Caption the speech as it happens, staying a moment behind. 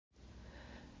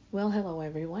Well, hello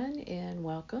everyone, and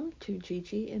welcome to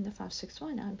Gigi in the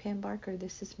 561. I'm Pam Barker.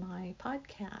 This is my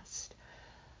podcast.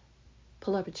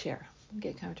 Pull up a chair,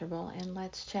 get comfortable, and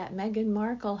let's chat. Meghan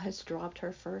Markle has dropped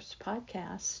her first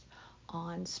podcast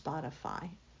on Spotify,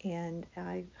 and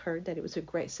I heard that it was a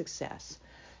great success.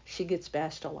 She gets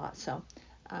bashed a lot, so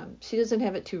she doesn't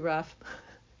have it too rough.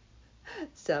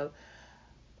 so,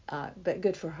 but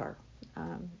good for her.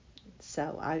 Um,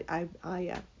 so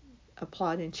I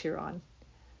applaud and cheer on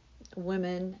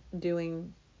women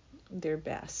doing their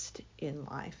best in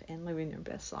life and living their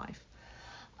best life.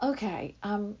 Okay,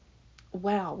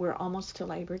 wow, we're almost to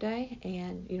Labor Day,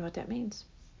 and you know what that means.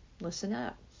 Listen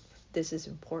up. This is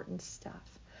important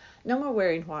stuff. No more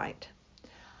wearing white.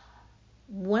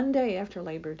 One day after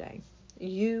Labor Day,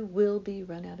 you will be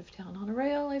run out of town on a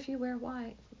rail if you wear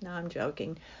white. No, I'm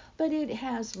joking, but it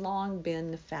has long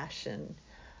been the fashion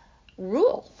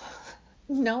rule.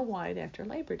 No white after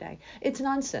Labor Day. It's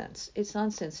nonsense. It's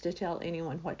nonsense to tell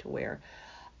anyone what to wear.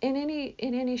 In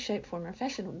any shape, form, or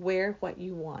fashion, wear what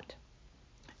you want.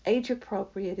 Age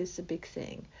appropriate is the big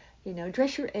thing.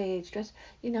 Dress your age. Dress.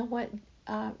 You know what?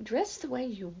 Dress the way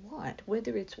you want.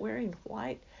 Whether it's wearing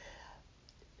white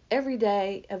every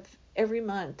day of every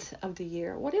month of the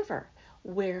year, whatever.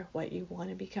 Wear what you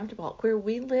want to be comfortable. Where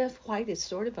we live, white is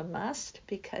sort of a must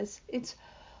because it's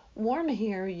warm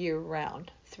here year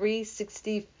round.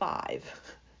 365.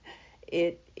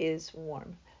 It is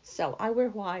warm. So I wear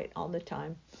white all the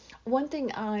time. One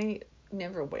thing I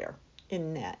never wear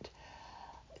in that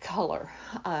color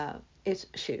is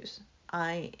shoes.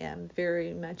 I am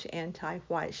very much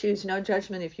anti-white shoes. No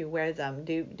judgment if you wear them.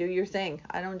 Do your thing.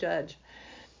 I don't judge.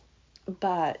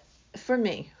 But for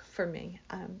me,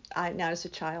 I now as a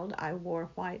child I wore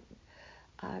white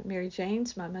Mary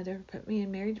Janes. My mother put me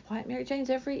in white Mary Janes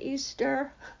every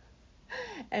Easter,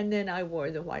 and then I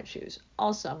wore the white shoes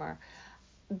all summer.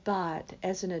 But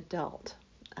as an adult,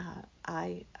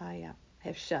 I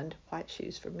have shunned white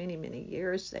shoes for many, many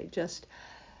years. They just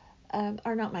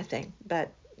are not my thing.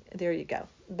 But there you go.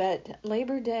 But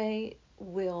Labor Day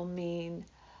will mean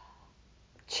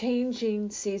changing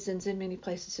seasons in many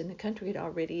places in the country. It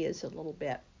already is a little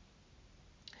bit.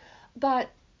 But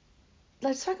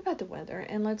let's talk about the weather,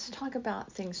 and let's talk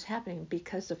about things happening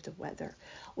because of the weather.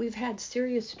 We've had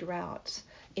serious droughts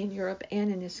in Europe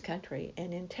and in this country,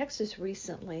 and in Texas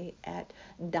recently at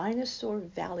Dinosaur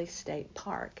Valley State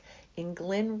Park in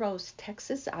Glen Rose,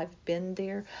 Texas. I've been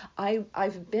there.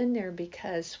 I've been there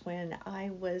because when I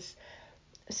was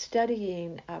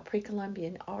studying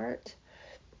pre-Columbian art,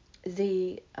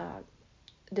 the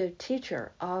the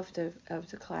teacher of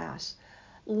the class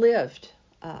lived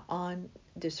on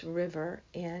this river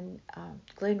in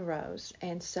Glen Rose,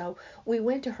 and so we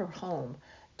went to her home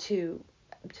to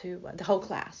the whole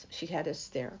class. She had us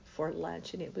there for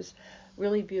lunch, and it was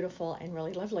really beautiful and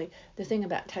really lovely. The thing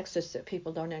about Texas that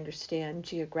people don't understand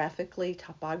geographically,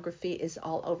 topography is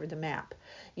all over the map.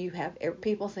 You have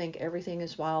people think everything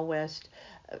is Wild West,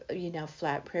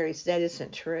 flat prairies. That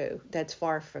isn't true. That's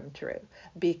far from true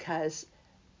because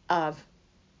of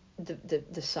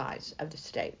the size of the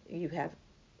state. You have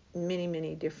many,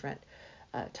 many different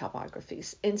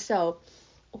topographies. And so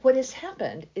what has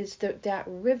happened is that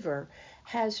river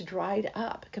has dried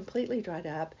up, completely dried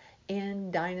up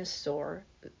in Dinosaur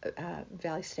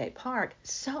Valley State Park.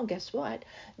 So guess what?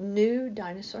 New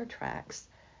dinosaur tracks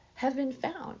have been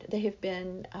found. They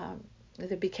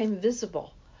became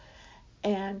visible.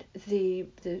 And the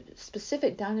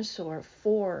specific dinosaur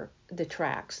for the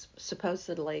tracks,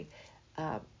 supposedly,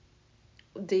 uh,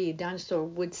 the dinosaur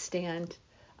would stand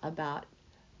about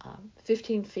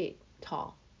 15 feet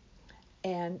tall.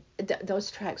 And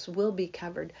those tracks will be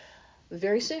covered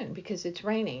very soon because it's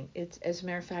raining. It's, as a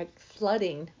matter of fact,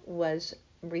 flooding was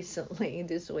recently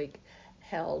this week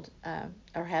held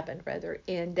or happened rather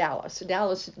in Dallas.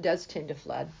 Dallas does tend to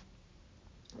flood.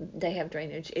 They have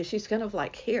drainage issues, kind of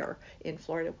like here in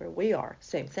Florida where we are.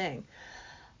 Same thing.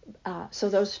 So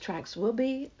those tracks will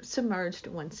be submerged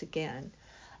once again.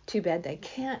 Too bad they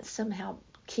can't somehow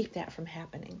keep that from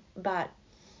happening. But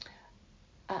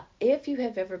if you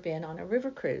have ever been on a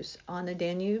river cruise on the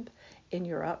Danube in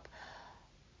Europe,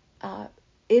 uh,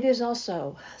 it is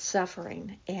also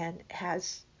suffering and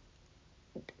has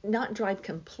not dried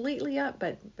completely up,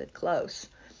 but close.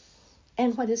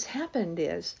 And what has happened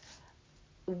is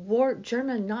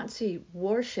German Nazi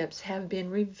warships have been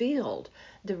revealed.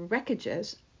 The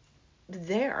wreckages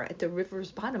there at the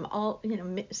river's bottom,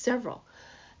 several,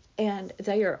 and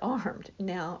they are armed.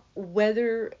 Now,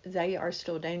 whether they are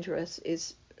still dangerous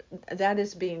is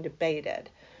being debated.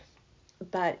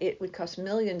 but it would cost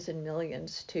millions and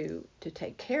millions to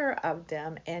take care of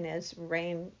them. And as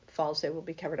rain falls, they will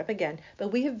be covered up again.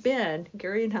 But we have been,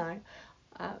 Gary and I,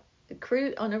 uh,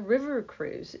 cruise on a river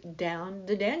cruise down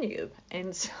the Danube,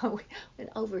 and so we went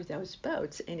over those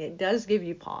boats, and it does give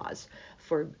you pause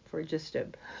for just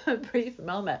a brief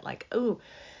moment, like, oh,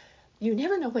 you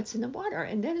never know what's in the water.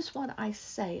 And that is what I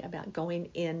say about going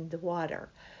in the water.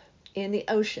 In the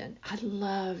ocean, I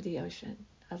love the ocean.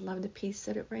 I love the peace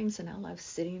that it brings, and I love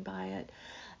sitting by it.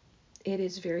 It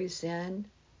is very zen.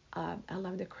 I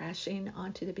love the crashing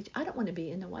onto the beach. I don't want to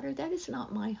be in the water. That is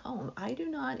not my home. I do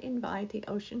not invite the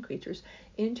ocean creatures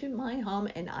into my home,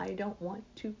 and I don't want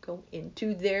to go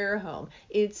into their home.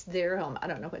 It's their home. I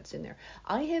don't know what's in there.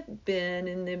 I have been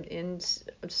in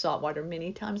saltwater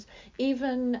many times,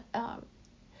 even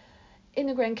in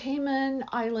the Grand Cayman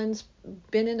Islands,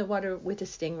 been in the water with the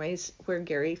stingrays where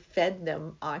Gary fed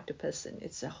them octopus, and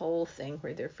it's a whole thing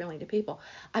where they're friendly to people.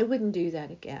 I wouldn't do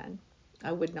that again.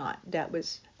 I would not.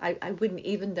 I wouldn't,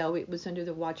 even though it was under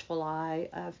the watchful eye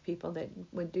of people that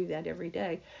would do that every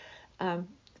day.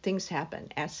 Things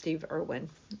happen. Ask Steve Irwin.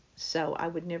 So I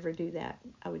would never do that.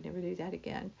 I would never do that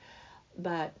again.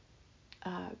 But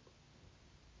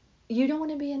you don't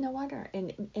want to be in the water,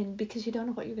 and because you don't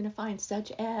know what you're going to find,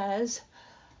 such as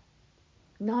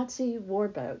Nazi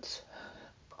warboats,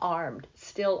 armed,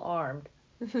 still armed,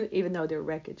 even though they're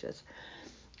wreckages.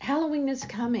 Halloween is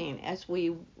coming as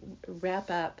we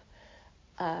wrap up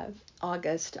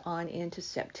August on into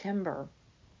September.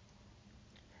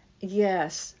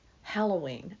 Yes,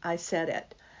 Halloween, I said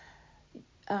it.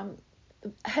 I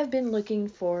have been looking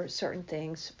for certain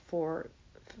things for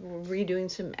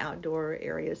redoing some outdoor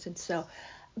areas, and so,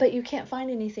 but you can't find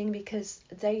anything because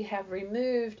they have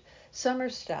removed summer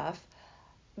stuff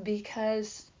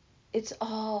because it's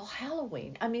all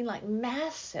Halloween. I mean, like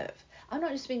massive. I'm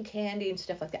not just mean candy and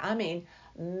stuff like that. I mean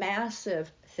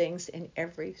massive things in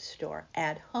every store.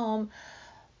 At home,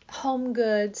 home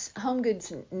goods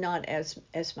not as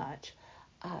much.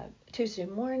 Tuesday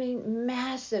morning,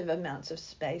 massive amounts of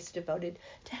space devoted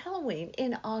to Halloween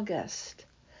in August.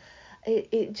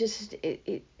 It's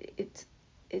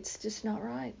just not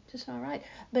right. Just not right.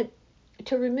 But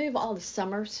to remove all the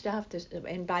summer stuff,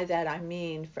 and by that I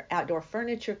mean for outdoor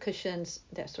furniture, cushions,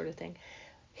 that sort of thing,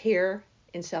 here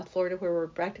in South Florida, where we're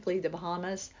practically the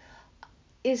Bahamas,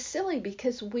 is silly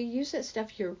because we use that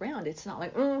stuff year round. It's not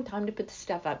like, time to put the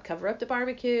stuff up, cover up the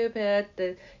barbecue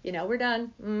pit, we're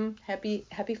done.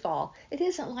 Happy fall. It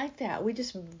isn't like that. We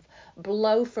just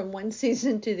blow from one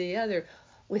season to the other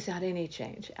without any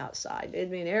change outside. I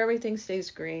mean, everything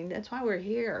stays green. That's why we're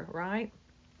here, right?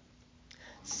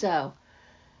 So,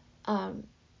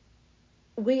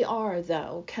 we are,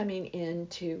 though,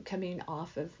 coming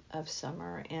off of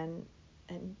summer, and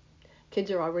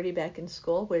kids are already back in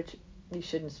school, which you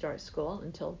shouldn't start school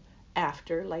until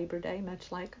after Labor Day,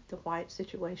 much like the white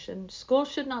situation. School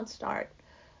should not start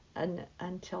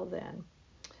until then.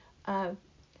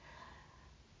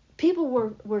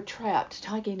 People were trapped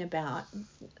talking about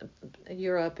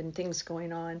Europe and things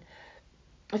going on.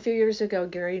 A few years ago,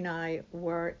 Gary and I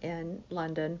were in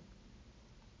London,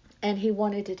 and he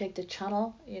wanted to take the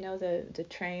Channel, the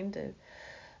train,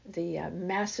 the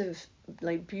massive,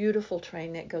 like, beautiful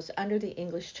train that goes under the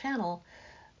English Channel,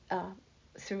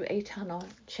 through a tunnel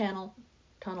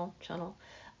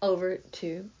over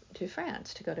to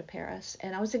France, to go to Paris.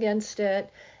 And I was against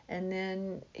it. And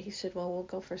then he said, well, we'll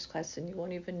go first class, and you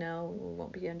won't even know. We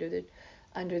won't be under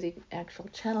the actual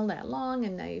channel that long,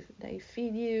 and they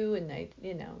feed you, and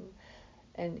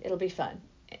and it'll be fun.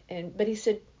 But he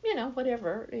said,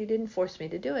 whatever. He didn't force me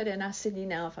to do it. And I said,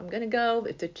 if I'm going to go,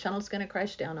 if the channel's going to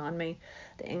crash down on me,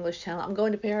 the English Channel, I'm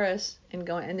going to Paris and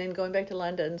then going back to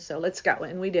London. So let's go.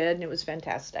 And we did, and it was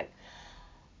fantastic.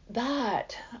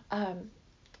 But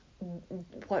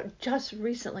what just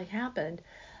recently happened,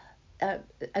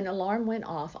 an alarm went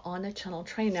off on the Channel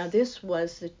train. Now, this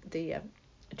was the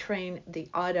train, the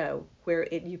auto, where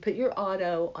you put your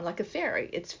auto on like a ferry.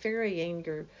 It's ferrying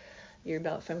your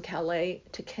boat from Calais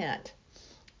to Kent.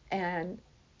 And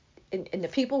the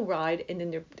people ride, and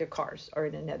then their cars are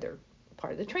in another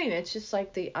part of the train. It's just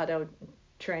like the auto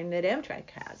train that Amtrak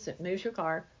has. It moves your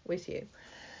car with you.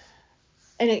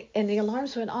 And the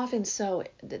alarms went off, and so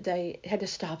they had to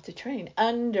stop the train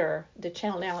under the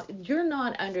channel. Now, you're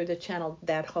not under the channel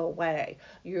that whole way.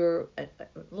 You're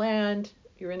land.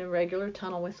 You're in a regular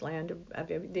tunnel with land.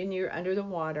 Then you're under the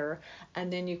water,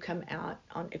 and then you come out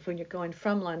when you're going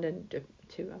from London to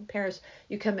Paris.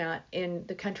 You come out in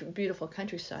the beautiful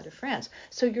countryside of France.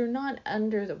 So you're not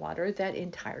under the water that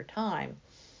entire time.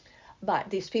 But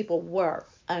these people were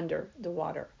under the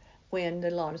water. when the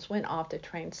alarms went off, the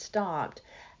train stopped,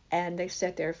 and they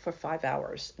sat there for 5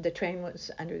 hours. The train was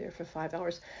under there for 5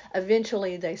 hours.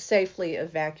 Eventually, they safely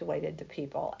evacuated the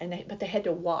people, but they had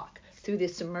to walk through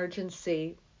this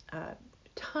emergency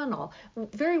tunnel,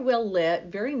 very well lit,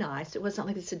 very nice. It wasn't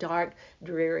like it's a dark,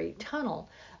 dreary tunnel,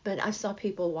 but I saw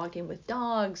people walking with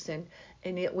dogs, and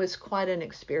it was quite an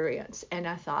experience. And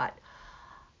I thought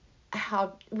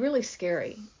how really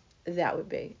scary that would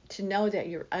be to know that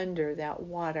you're under that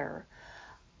water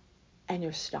and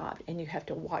you're stopped and you have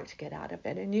to walk to get out of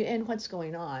it, and what's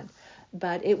going on.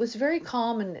 But it was very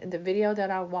calm in the video that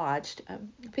I watched.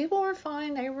 People were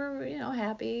fine. They were,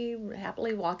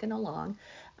 happily walking along.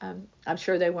 I'm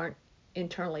sure they weren't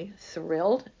internally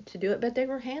thrilled to do it, but they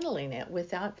were handling it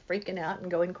without freaking out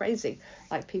and going crazy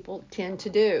like people tend to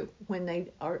do when they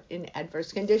are in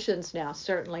adverse conditions now.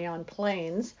 Certainly on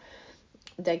planes,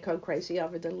 they go crazy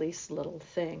over the least little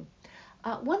thing.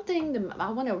 One thing,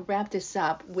 I want to wrap this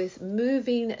up with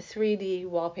moving 3D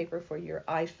wallpaper for your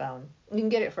iPhone. You can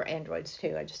get it for Androids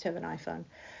too. I just have an iPhone.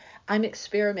 I'm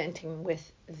experimenting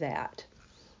with that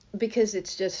because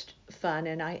it's just fun,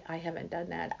 and I haven't done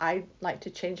that. I like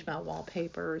to change my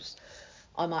wallpapers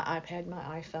on my iPad,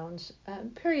 my iPhones,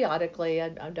 periodically. I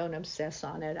don't obsess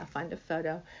on it. I find a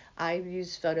photo. I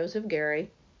use photos of Gary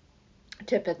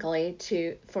typically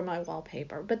for my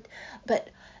wallpaper, but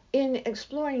in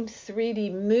exploring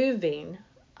 3D moving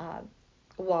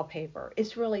wallpaper,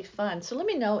 it's really fun. So let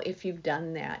me know if you've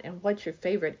done that and what your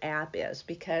favorite app is,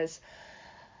 because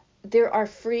there are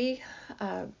free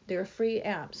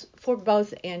apps for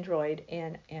both Android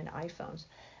and iPhones,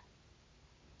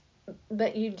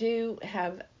 but you do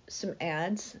have some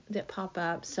ads that pop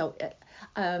up. So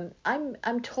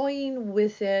I'm toying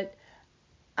with it.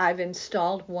 I've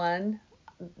installed one,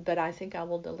 but I think I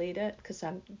will delete it because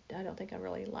I don't think I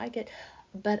really like it.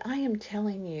 But I am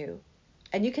telling you,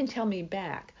 and you can tell me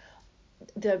back,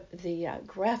 the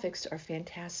graphics are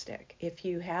fantastic. If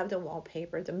you have the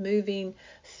wallpaper, the moving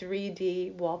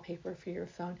 3D wallpaper for your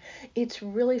phone, it's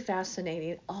really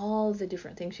fascinating, all the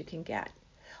different things you can get.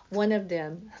 One of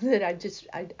them that I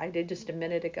did just a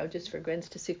minute ago, just for grins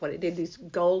to see what it did, these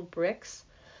gold bricks,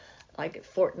 like at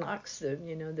Fort Knox, the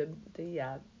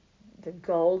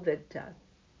gold that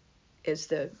is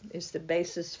the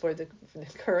basis for the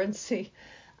currency,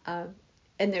 and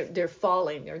they're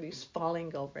falling. They're these falling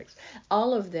gold bricks.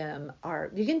 All of them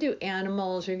are. You can do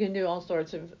animals. You can do all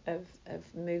sorts of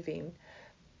moving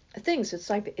things. It's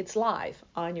like it's live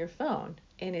on your phone,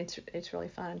 and it's really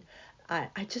fun.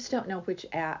 I just don't know which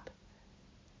app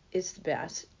is the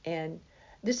best. And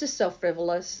this is so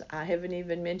frivolous. I haven't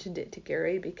even mentioned it to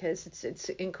Gary because it's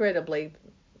incredibly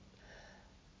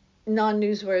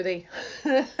non-newsworthy.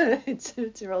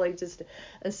 It's really just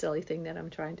a silly thing that I'm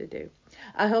trying to do.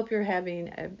 I hope you're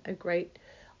having a great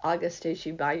August as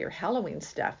you buy your Halloween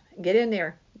stuff. Get in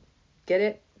there, get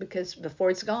it because before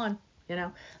it's gone,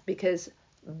 because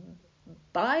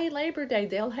by Labor Day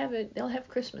they'll have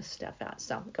Christmas stuff out.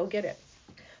 So go get it.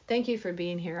 Thank you for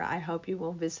being here. I hope you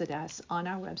will visit us on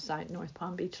our website,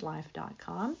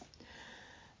 northpalmbeachlife.com.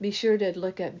 Be sure to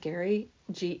look up Gary,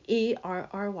 Gerry,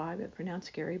 but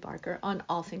pronounced Gary Barker, on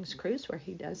All Things Cruise, where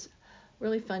he does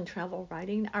really fun travel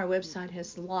writing. Our website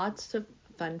has lots of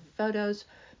fun photos.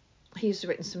 He's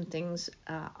written some things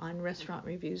on restaurant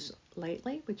reviews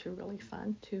lately, which are really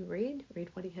fun to read. Read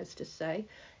what he has to say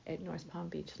at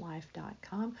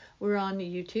northpalmbeachlife.com. We're on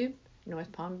YouTube,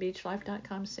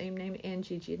 northpalmbeachlife.com, same name, and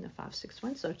Gigi in the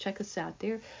 561. So check us out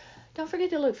there. Don't forget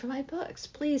to look for my books,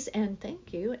 please, and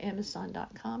thank you,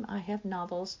 Amazon.com. I have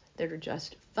novels that are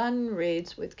just fun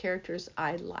reads with characters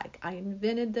I like. I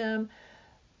invented them.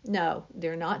 No,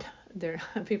 they're not.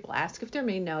 People ask if they're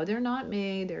me. No, they're not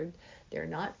me. They're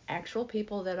not actual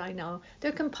people that I know.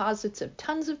 They're composites of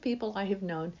tons of people I have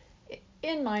known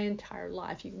in my entire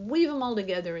life. You weave them all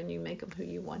together and you make them who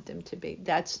you want them to be.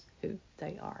 That's who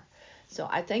they are. So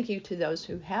I thank you to those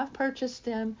who have purchased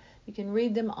them. You can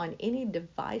read them on any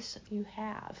device you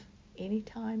have,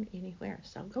 anytime, anywhere.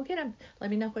 So go get them. Let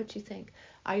me know what you think.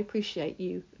 I appreciate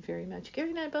you very much. Gary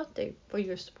and I both do, for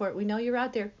your support. We know you're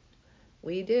out there.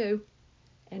 We do.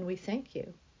 And we thank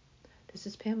you. This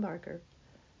is Pam Barker.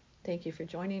 Thank you for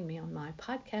joining me on my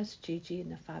podcast, Gigi in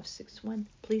the 561.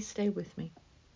 Please stay with me.